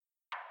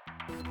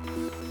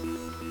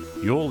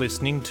You're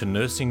listening to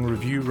Nursing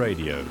Review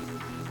Radio.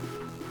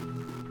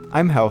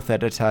 I'm Health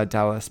Editor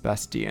Dallas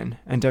Bastian,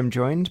 and I'm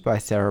joined by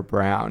Sarah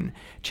Brown,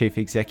 Chief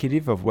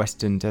Executive of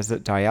Western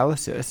Desert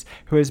Dialysis,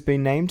 who has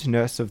been named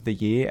Nurse of the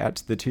Year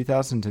at the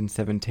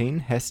 2017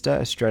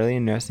 HESTA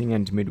Australian Nursing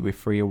and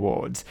Midwifery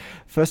Awards.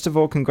 First of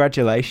all,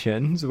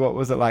 congratulations. What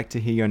was it like to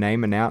hear your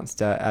name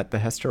announced at the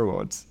HESTA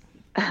Awards?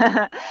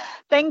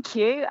 Thank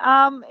you.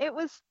 It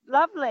was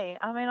lovely.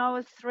 I mean, I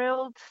was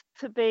thrilled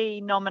to be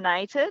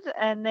nominated,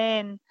 and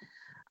then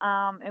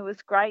it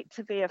was great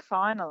to be a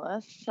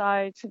finalist.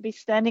 So to be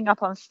standing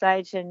up on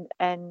stage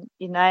and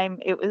your name,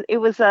 it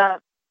was a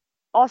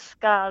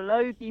Oscar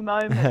Logie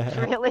moment.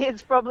 Really,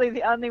 it's probably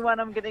the only one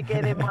I'm going to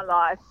get in my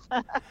life.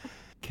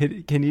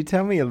 Can you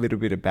tell me a little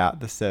bit about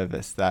the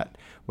service that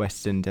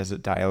Western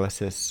Desert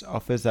Dialysis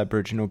offers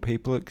Aboriginal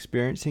people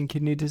experiencing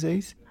kidney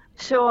disease?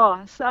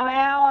 Sure. So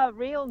our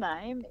real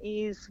name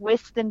is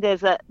Western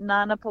Desert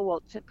Nganampa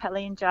Walytja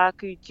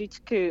Palyantjaku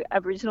Tjutaku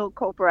Aboriginal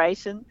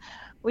Corporation,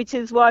 which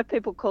is why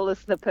people call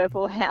us the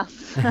Purple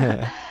House.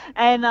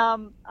 And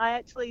I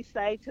actually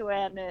say to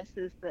our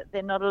nurses that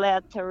they're not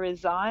allowed to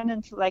resign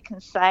until they can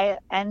say it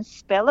and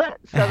spell it,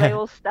 so they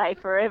all stay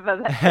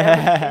forever. That's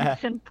our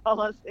retention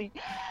policy.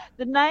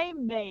 The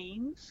name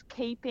means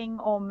keeping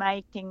or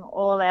making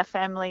all our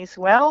families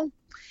well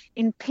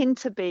in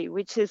Pintabee,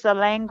 which is a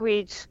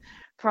language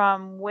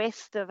from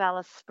west of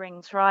Alice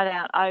Springs right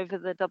out over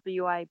the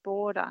WA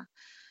border.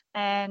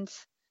 And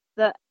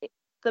the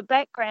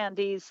background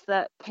is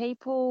that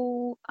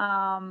people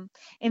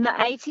in the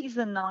 80s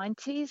and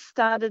 90s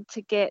started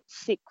to get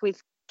sick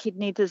with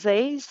kidney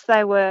disease.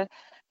 They were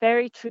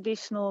very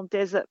traditional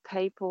desert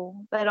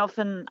people. They'd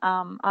often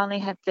only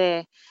had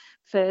their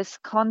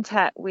first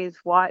contact with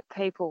white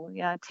people,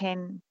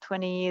 10,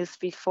 20 years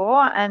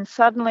before, and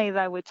suddenly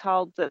they were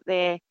told that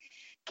their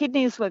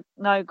kidneys were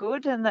no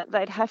good and that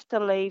they'd have to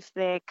leave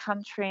their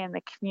country and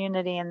the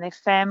community and their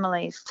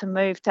families to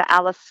move to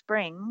Alice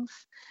Springs,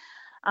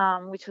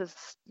 which was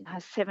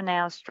 7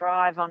 hours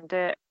drive on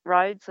dirt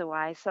roads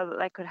away, so that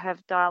they could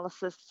have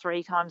dialysis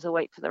 3 times a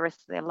week for the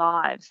rest of their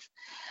lives.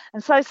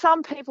 And so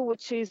some people were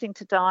choosing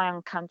to die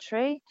on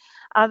country,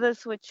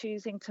 others were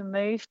choosing to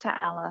move to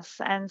Alice.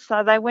 And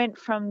so they went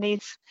from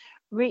this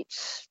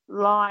rich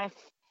life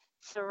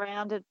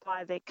surrounded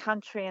by their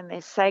country and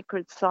their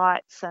sacred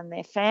sites and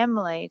their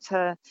family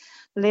to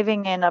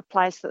living in a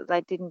place that they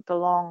didn't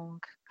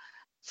belong,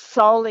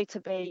 solely to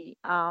be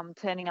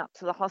turning up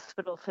to the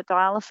hospital for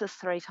dialysis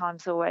 3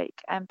 times a week.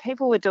 And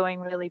people were doing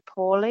really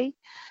poorly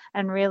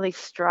and really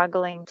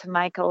struggling to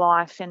make a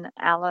life in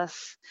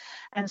Alice.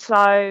 And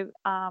so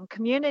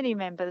community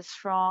members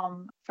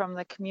from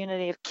the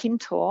community of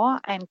Kintor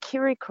and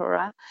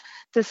Kirikura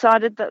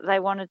decided that they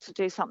wanted to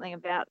do something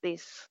about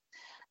this.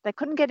 They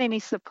couldn't get any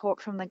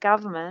support from the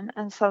government,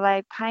 and so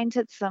they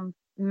painted some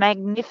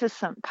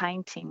magnificent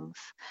paintings,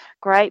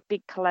 great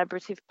big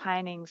collaborative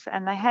paintings,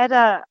 and they had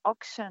an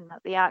auction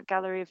at the Art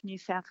Gallery of New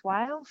South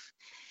Wales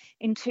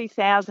in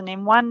 2000.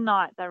 In one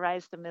night, they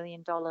raised $1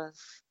 million.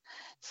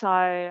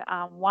 So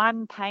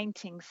one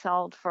painting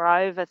sold for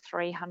over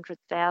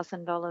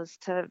 $300,000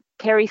 to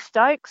Kerry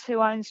Stokes,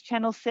 who owns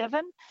Channel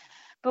 7.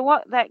 But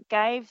what that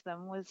gave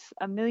them was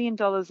 $1 million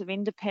of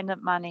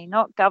independent money,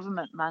 not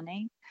government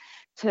money,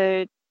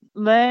 to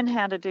learn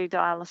how to do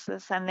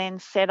dialysis and then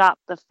set up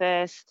the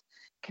first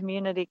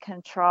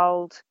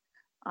community-controlled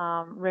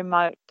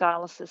remote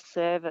dialysis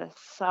service.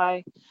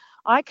 So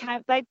I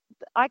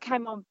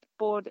came on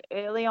board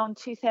early on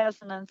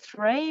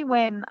 2003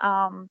 when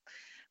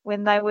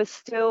they were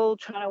still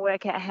trying to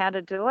work out how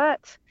to do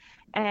it.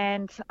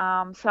 And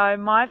so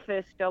my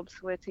first jobs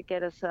were to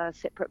get us a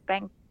separate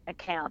bank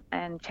account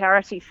and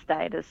charity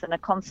status and a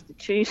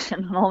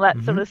constitution and all that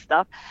sort of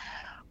stuff.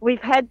 We've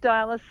had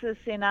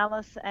dialysis in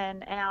Alice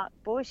and out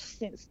bush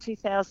since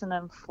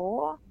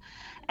 2004,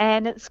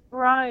 and it's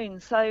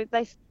grown. So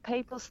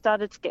people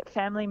started to get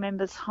family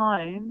members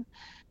home,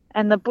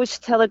 and the Bush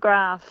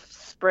Telegraph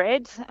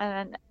spread,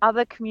 and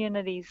other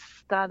communities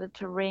started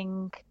to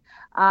ring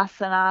us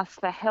and ask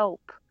for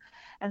help.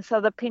 And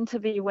so the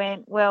Pintabee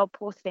went, well,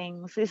 poor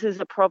things, this is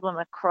a problem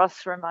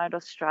across remote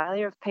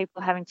Australia of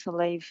people having to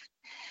leave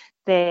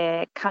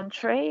their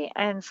country,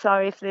 and so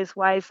if there's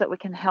ways that we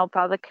can help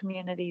other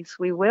communities,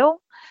 we will.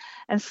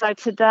 And so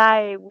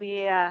today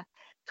we're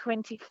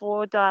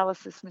 24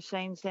 dialysis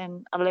machines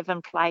in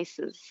 11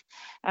 places,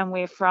 and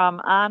we're from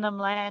Arnhem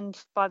Land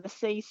by the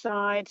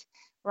seaside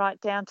right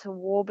down to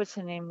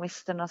Warburton in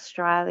Western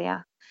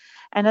Australia.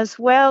 And as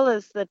well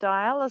as the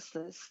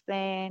dialysis,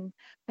 then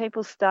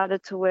people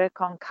started to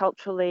work on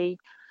culturally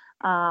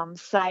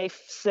safe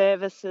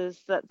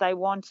services that they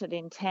wanted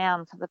in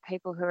town for the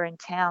people who are in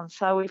town.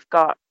 So we've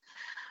got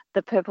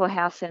the Purple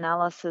House in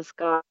Alice has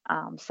got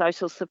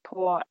social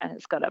support, and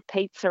it's got a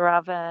pizza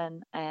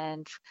oven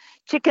and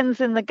chickens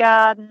in the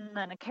garden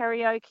and a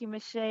karaoke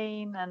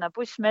machine and a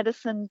bush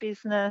medicine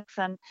business.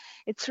 And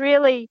it's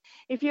really,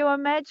 if you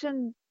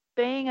imagine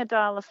being a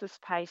dialysis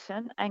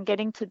patient and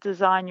getting to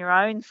design your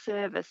own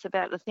service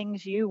about the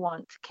things you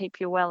want to keep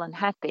you well and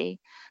happy,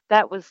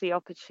 that was the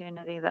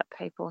opportunity that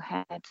people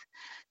had.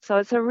 So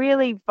it's a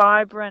really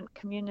vibrant,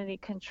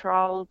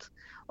 community-controlled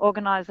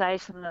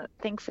organisation that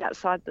thinks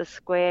outside the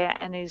square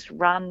and is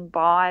run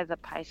by the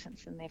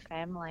patients and their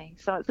family.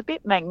 So it's a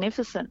bit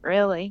magnificent,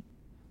 really.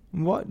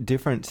 What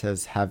difference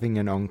has having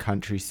an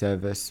on-country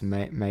service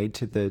made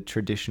to the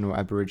traditional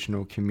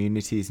Aboriginal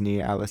communities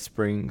near Alice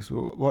Springs?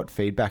 What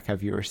feedback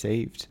have you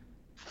received?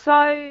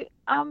 So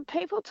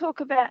people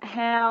talk about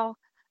how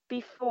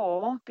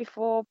before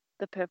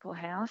the Purple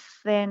House,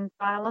 then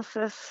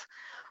dialysis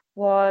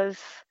was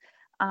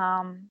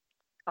a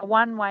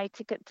one-way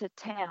ticket to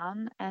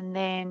town, and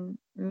then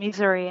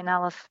misery in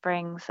Alice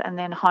Springs, and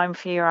then home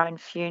for your own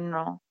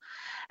funeral.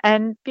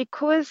 And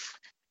because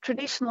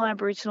traditional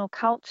Aboriginal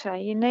culture,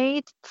 you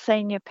need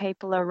senior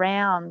people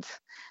around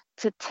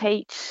to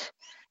teach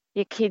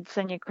your kids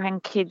and your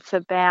grandkids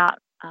about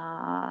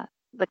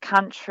the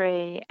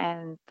country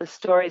and the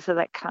stories of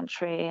that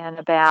country, and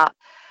about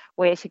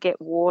where to get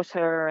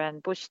water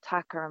and bush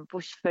tucker and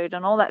bush food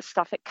and all that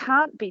stuff. It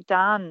can't be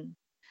done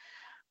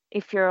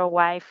if you're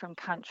away from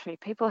country.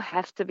 People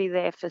have to be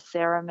there for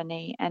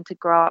ceremony and to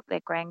grow up their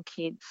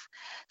grandkids.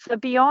 So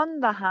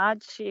beyond the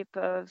hardship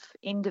of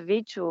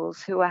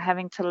individuals who are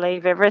having to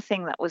leave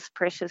everything that was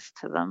precious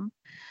to them,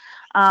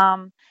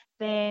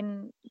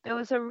 then there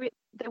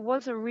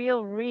was a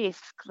real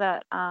risk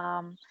that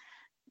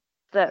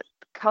that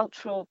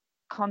cultural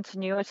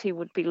continuity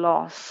would be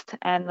lost,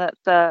 and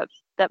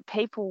that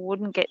people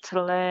wouldn't get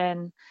to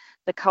learn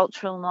the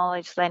cultural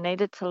knowledge they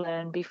needed to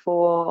learn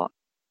before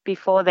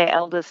their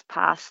elders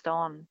passed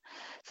on.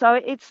 So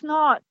it's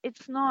not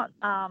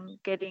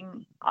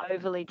getting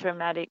overly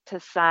dramatic to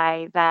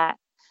say that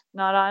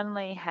not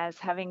only has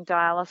having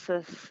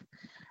dialysis,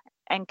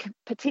 and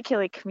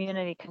particularly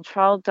community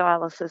controlled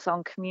dialysis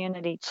on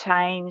community,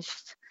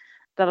 changed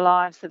the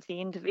lives of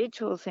the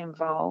individuals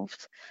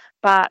involved,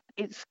 but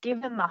it's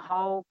given the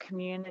whole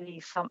community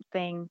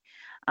something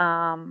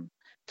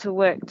to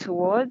work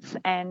towards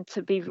and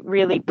to be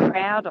really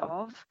proud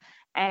of.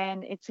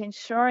 And it's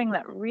ensuring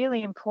that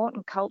really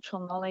important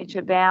cultural knowledge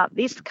about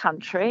this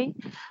country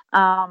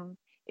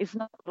is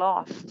not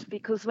lost,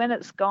 because when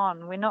it's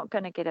gone, we're not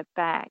going to get it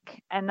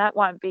back. And that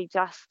won't be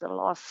just a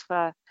loss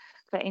for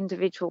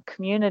individual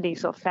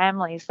communities or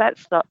families.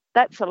 That's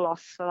a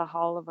loss for the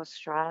whole of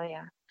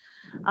Australia.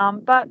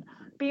 But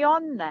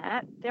beyond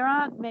that, there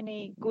aren't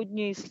many good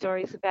news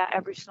stories about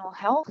Aboriginal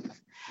health.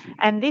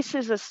 And this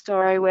is a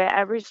story where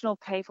Aboriginal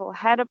people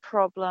had a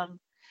problem,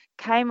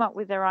 came up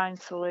with their own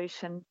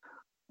solution,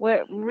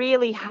 worked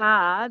really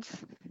hard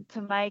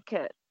to make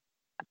it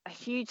a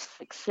huge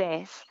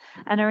success,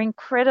 and are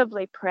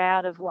incredibly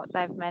proud of what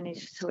they've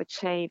managed to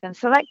achieve. And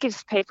so that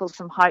gives people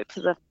some hope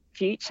for the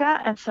future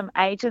and some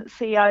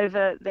agency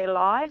over their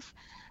lives.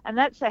 And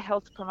that's a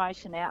health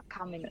promotion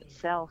outcome in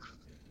itself.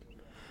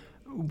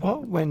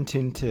 What went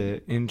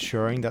into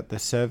ensuring that the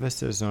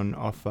services on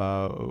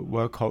offer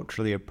were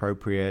culturally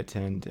appropriate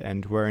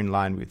and were in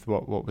line with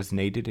what was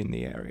needed in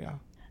the area?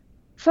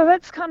 So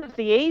that's kind of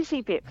the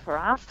easy bit for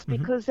us,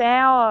 because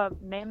our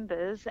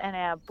members and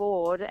our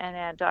board and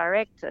our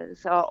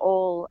directors are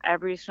all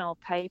Aboriginal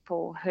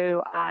people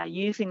who are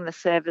using the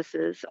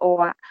services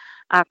or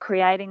are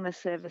creating the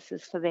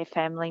services for their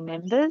family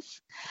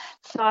members.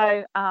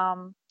 So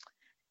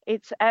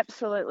it's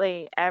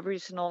absolutely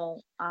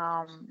Aboriginal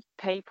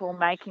people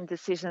making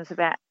decisions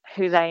about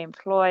who they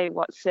employ,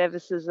 what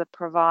services are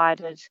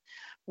provided.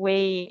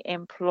 We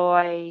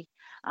employ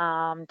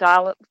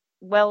dialysis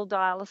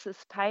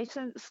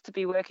patients to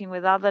be working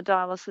with other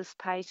dialysis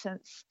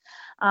patients,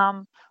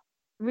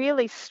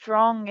 really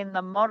strong in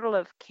the model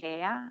of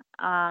care.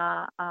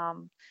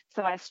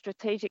 So our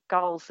strategic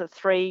goals are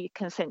 3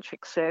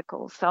 concentric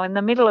circles. So in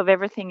the middle of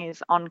everything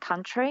is on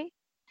country.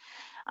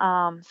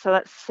 So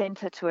that's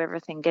centre to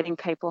everything, getting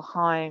people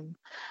home.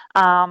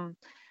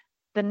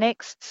 The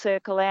next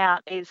circle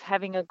out is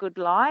having a good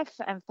life,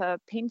 and for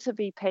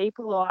Pintabee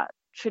people or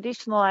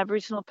traditional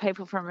Aboriginal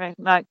people from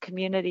remote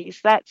communities,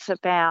 that's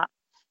about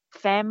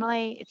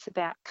family, it's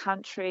about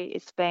country,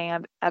 it's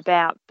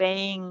about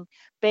being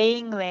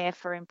there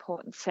for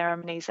important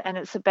ceremonies, and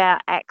it's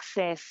about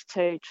access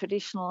to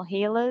traditional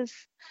healers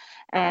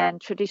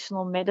and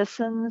traditional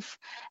medicines,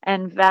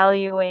 and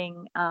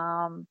valuing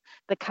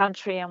the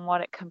country and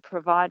what it can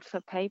provide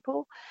for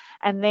people.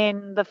 And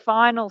then the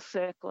final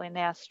circle in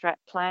our strat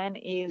plan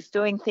is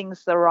doing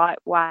things the right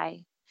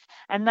way,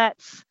 and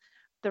that's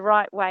the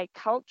right way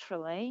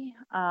culturally,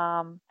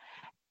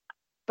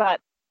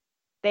 but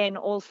then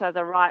also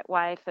the right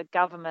way for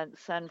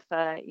governments and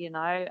for,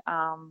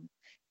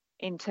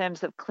 in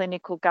terms of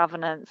clinical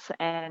governance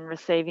and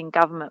receiving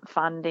government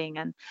funding.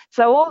 And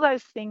so all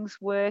those things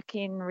work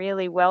in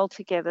really well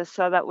together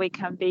so that we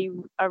can be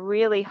a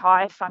really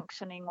high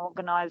functioning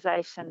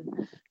organisation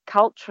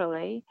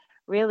culturally,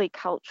 really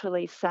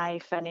culturally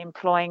safe, and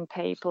employing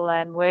people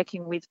and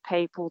working with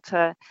people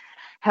to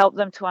help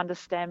them to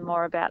understand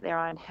more about their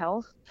own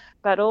health.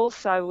 But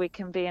also we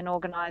can be an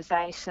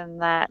organisation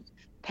that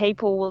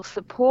people will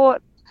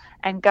support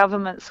and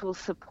governments will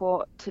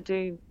support to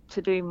do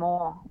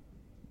more.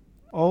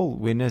 All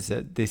winners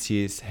at this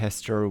year's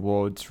HESTA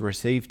Awards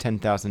receive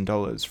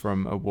 $10,000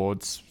 from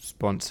awards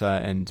sponsor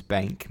and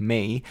bank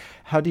Me.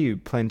 How do you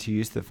plan to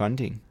use the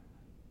funding?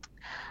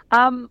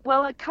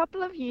 Well, a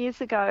couple of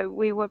years ago,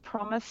 we were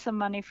promised some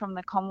money from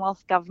the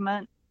Commonwealth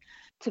Government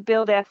to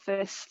build our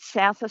first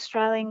South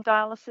Australian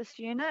dialysis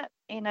unit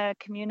in a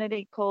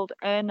community called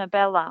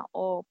Ernabella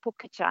or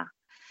Pukacha.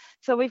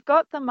 So we've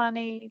got the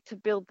money to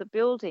build the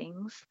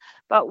buildings,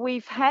 but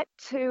we've had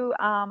to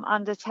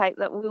undertake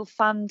that we'll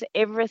fund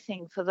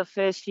everything for the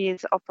first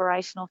year's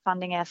operational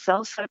funding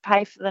ourselves, so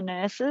pay for the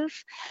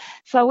nurses.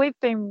 So we've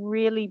been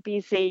really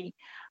busy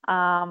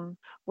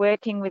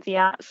working with the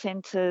art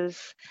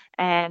centres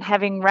and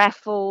having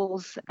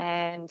raffles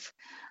and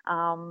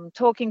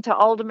talking to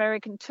old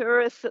American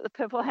tourists at the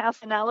Purple House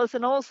in Alice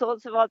and all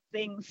sorts of odd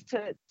things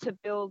to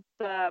build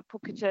the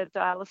Pukacha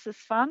Dialysis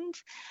Fund.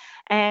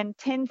 And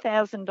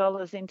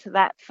 $10,000 into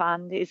that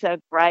fund is a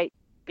great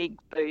big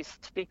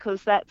boost,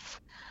 because that's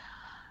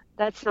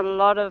a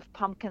lot of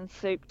pumpkin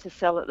soup to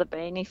sell at the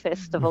Beanie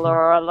Festival,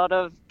 or a lot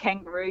of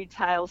kangaroo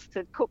tails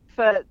to cook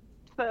for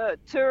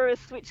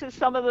tourists, which is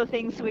some of the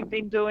things we've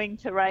been doing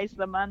to raise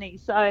the money.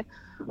 So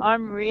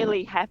I'm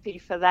really happy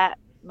for that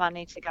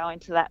money to go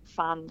into that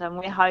fund, and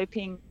we're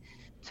hoping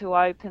to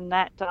open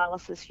that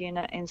dialysis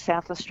unit in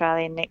South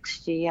Australia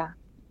next year.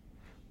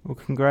 Well,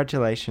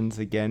 congratulations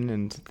again,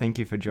 and thank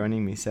you for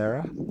joining me,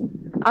 Sarah.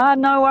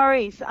 No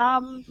worries.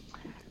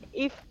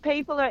 If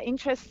people are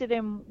interested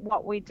in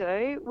what we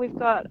do, we've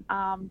got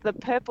the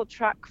Purple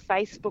Truck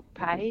Facebook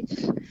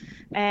page,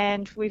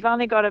 and we've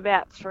only got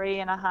about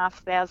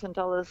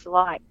 $3,500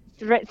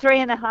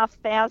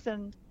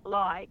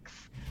 likes,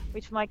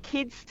 which my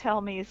kids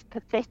tell me is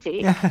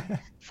pathetic.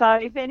 So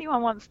if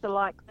anyone wants to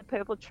like the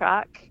Purple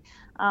Truck,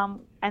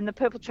 and the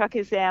Purple Truck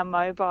is our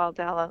mobile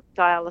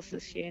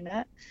dialysis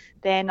unit,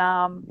 then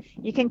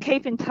you can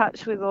keep in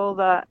touch with all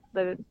the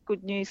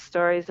good news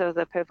stories of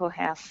the Purple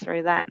House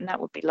through that, and that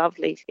would be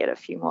lovely to get a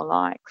few more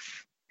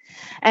likes.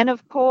 And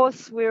of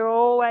course, we're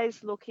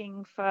always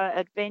looking for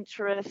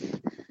adventurous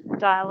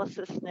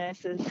dialysis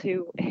nurses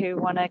who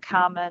want to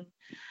come and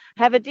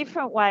have a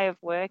different way of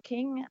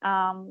working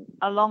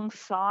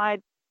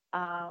alongside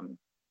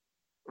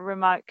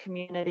remote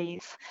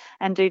communities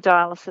and do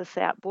dialysis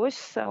out bush.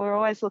 So we're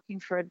always looking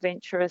for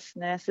adventurous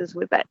nurses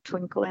with that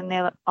twinkle in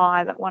their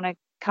eye that want to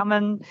come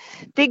and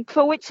dig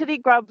for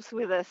witchetty grubs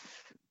with us.